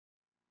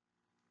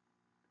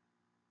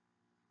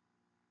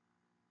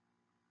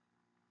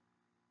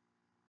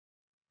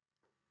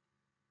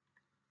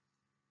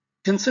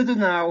Consider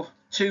now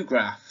two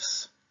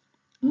graphs,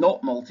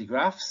 not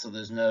multigraphs, so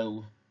there's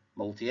no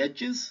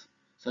multi-edges.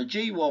 So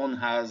G1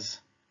 has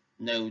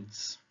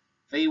nodes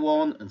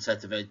V1 and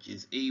set of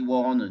edges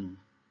E1, and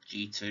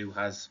G2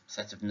 has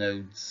set of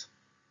nodes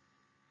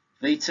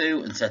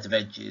V2 and set of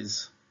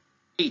edges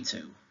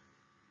E2.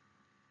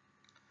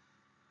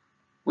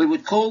 We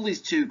would call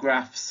these two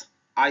graphs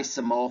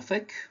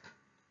isomorphic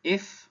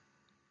if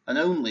and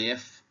only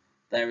if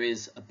there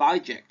is a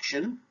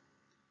bijection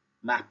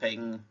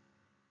mapping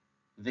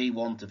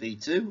V1 to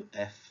V2,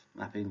 F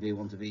mapping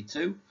V1 to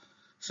V2,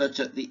 such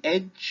that the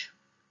edge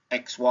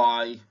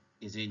xy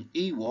is in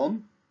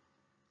E1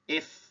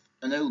 if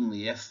and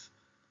only if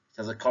it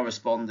has a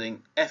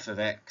corresponding f of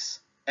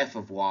x, f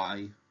of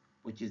y,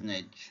 which is an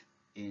edge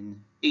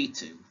in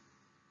E2.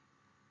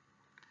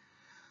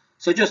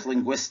 So just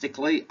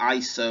linguistically,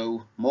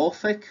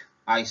 isomorphic,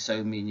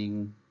 iso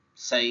meaning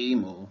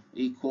same or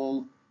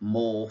equal,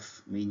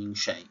 morph meaning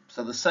shape.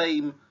 So the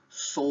same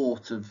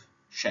sort of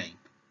shape.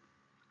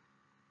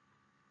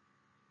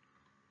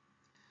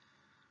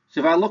 So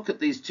if I look at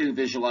these two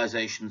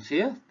visualizations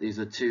here, these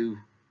are two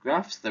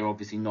graphs, they're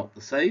obviously not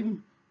the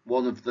same.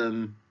 One of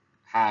them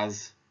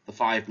has the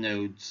 5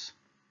 nodes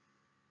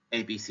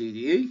A, B, C,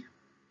 D, E.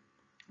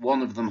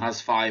 One of them has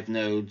 5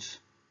 nodes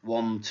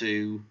 1,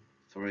 2,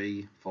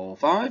 3, 4,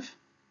 5.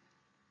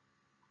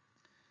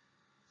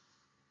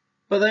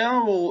 But they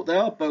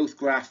are both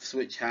graphs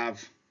which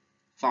have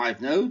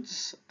 5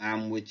 nodes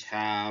and which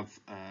have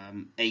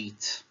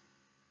 8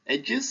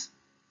 edges.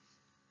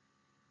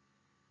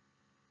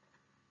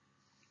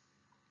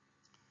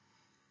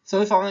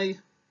 So if I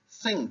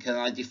think and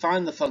I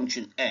define the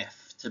function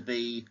f to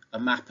be a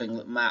mapping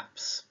that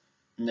maps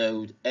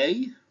node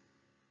A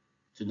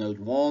to node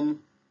 1,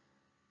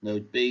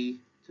 node B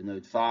to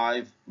node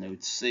 5,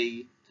 node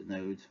C to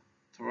node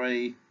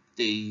 3,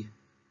 D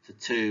to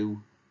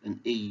 2, and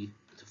E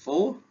to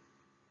 4,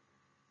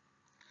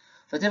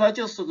 that if I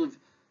just sort of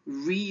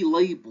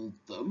relabeled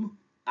them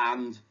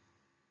and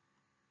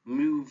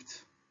moved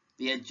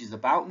the edges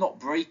about, not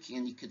breaking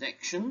any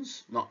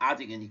connections, not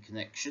adding any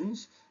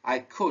connections, I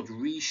could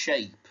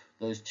reshape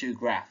those two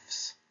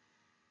graphs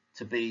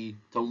to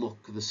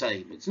look the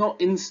same. It's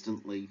not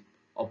instantly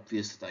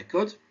obvious that I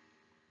could,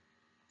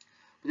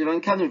 but if I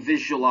can kind of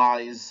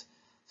visualize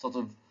sort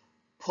of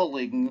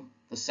pulling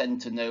the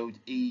center node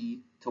E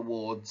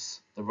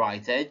towards the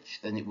right edge,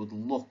 then it would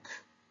look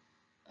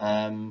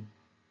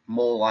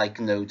more like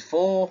node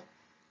 4,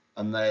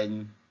 and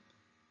then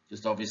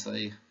just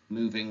obviously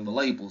moving the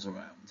labels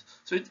around.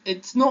 So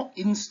it's not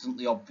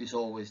instantly obvious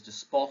always to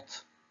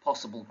spot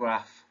possible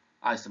graph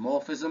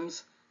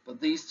isomorphisms,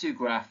 but these two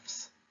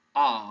graphs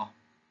are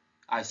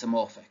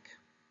isomorphic.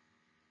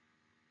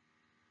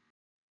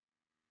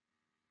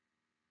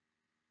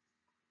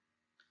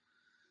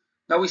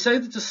 Now we say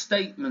that a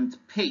statement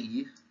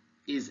P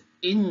is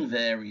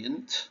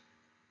invariant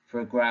for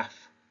a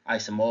graph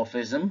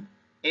isomorphism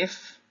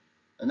if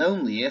and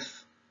only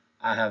if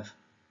I have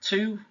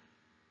two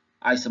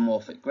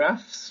isomorphic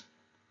graphs,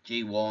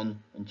 G1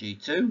 and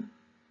G2,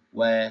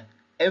 where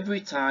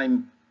every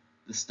time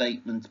the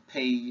statement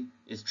P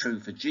is true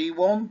for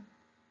G1,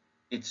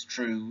 it's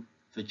true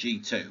for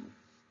G2.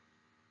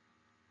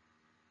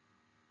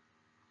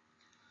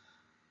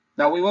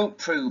 Now we won't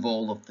prove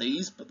all of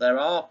these, but there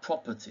are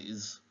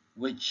properties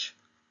which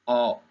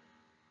are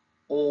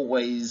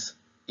always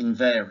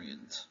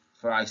invariant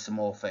for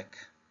isomorphic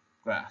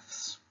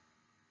graphs.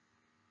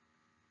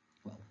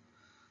 Well,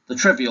 the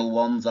trivial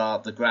ones are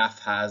the graph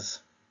has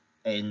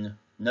n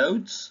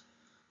nodes.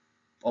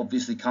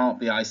 Obviously can't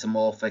be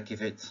isomorphic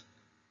if it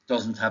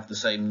doesn't have the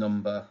same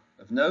number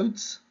of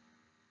nodes.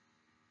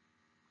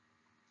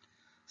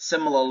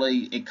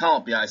 Similarly, it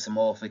can't be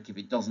isomorphic if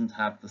it doesn't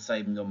have the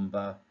same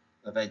number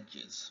of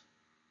edges.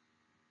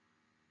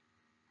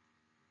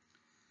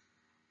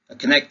 A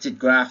connected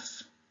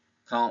graph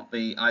can't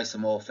be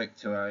isomorphic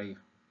to a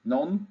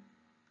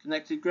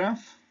non-connected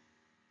graph.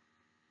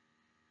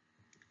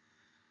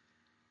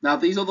 Now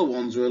these other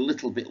ones are a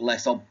little bit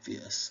less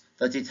obvious,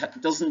 that it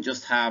doesn't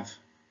just have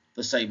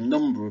the same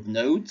number of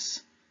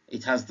nodes,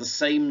 it has the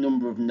same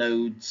number of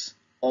nodes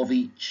of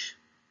each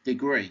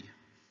degree.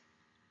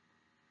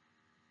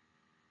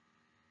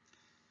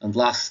 And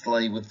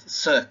lastly, with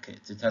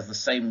circuits, it has the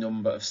same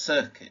number of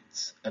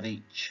circuits of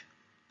each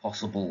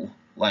possible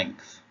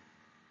length.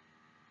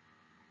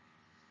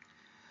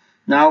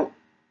 Now,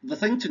 the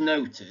thing to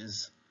note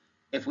is,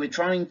 if we're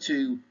trying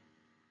to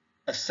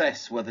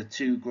assess whether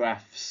two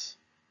graphs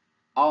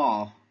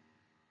are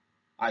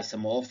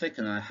isomorphic,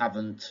 and I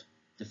haven't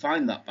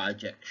defined that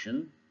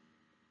bijection,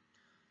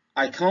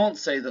 I can't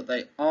say that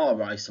they are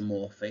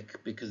isomorphic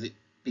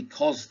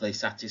because they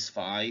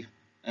satisfy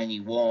any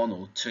one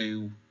or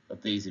two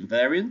of these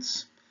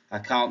invariants. I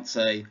can't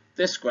say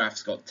this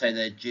graph's got 10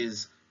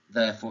 edges,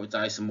 therefore it's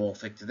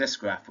isomorphic to this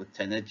graph with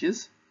 10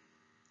 edges.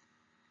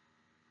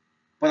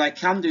 But I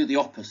can do the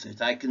opposite.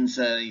 I can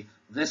say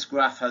this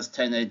graph has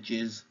 10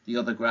 edges, the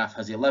other graph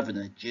has 11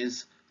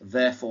 edges,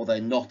 therefore they're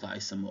not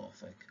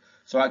isomorphic.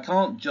 So I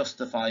can't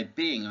justify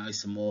being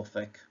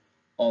isomorphic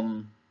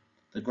on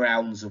the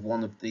grounds of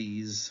one of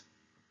these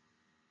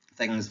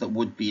things that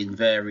would be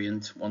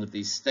invariant, one of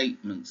these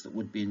statements that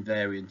would be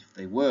invariant if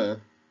they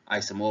were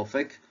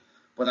isomorphic,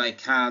 but I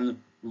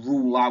can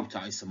rule out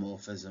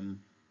isomorphism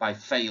by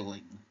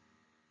failing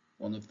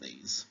one of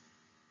these.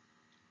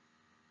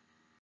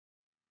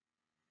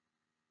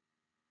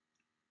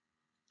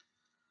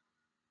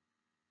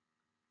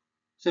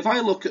 So if I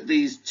look at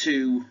these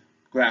two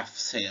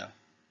graphs here,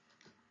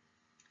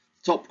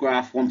 top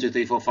graph 1, 2,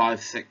 3, 4,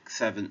 5, 6,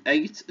 7,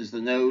 8 is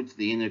the node,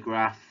 the inner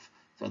graph,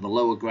 so the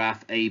lower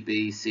graph A,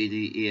 B, C,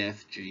 D, E,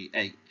 F, G,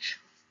 H.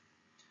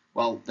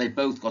 Well, they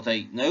both got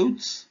 8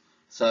 nodes,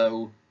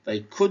 so they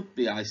could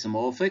be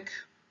isomorphic.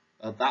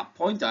 At that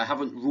point, I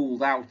haven't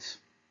ruled out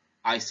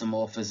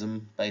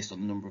isomorphism based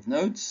on the number of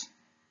nodes.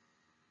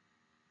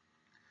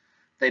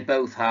 They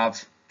both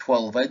have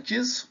 12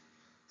 edges,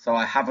 so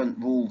I haven't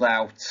ruled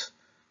out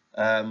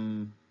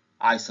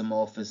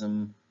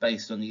isomorphism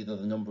based on either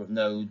the number of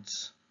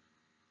nodes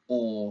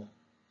or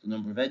the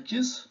number of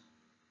edges.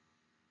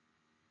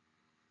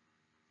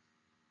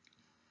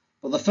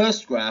 But the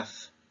first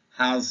graph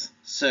has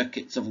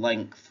circuits of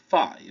length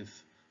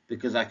 5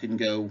 because I can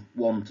go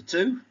 1 to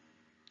 2,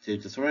 2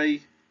 to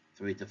 3,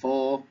 3 to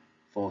 4,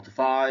 4 to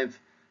 5,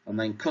 and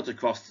then cut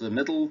across to the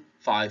middle,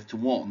 5 to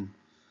 1.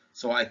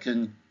 So I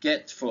can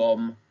get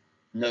from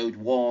node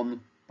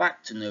 1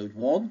 back to node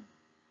 1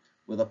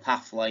 with a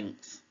path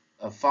length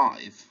of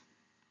 5.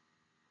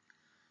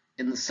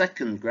 In the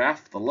second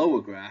graph, the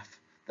lower graph,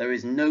 there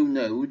is no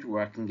node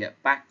where I can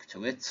get back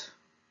to it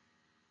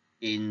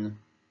in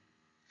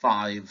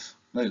 5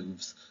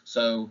 moves.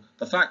 So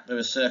the fact there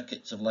are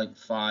circuits of length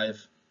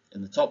 5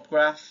 in the top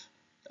graph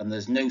and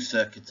there's no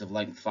circuits of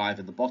length 5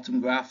 in the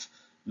bottom graph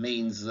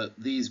means that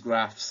these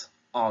graphs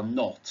are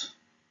not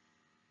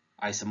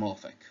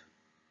isomorphic.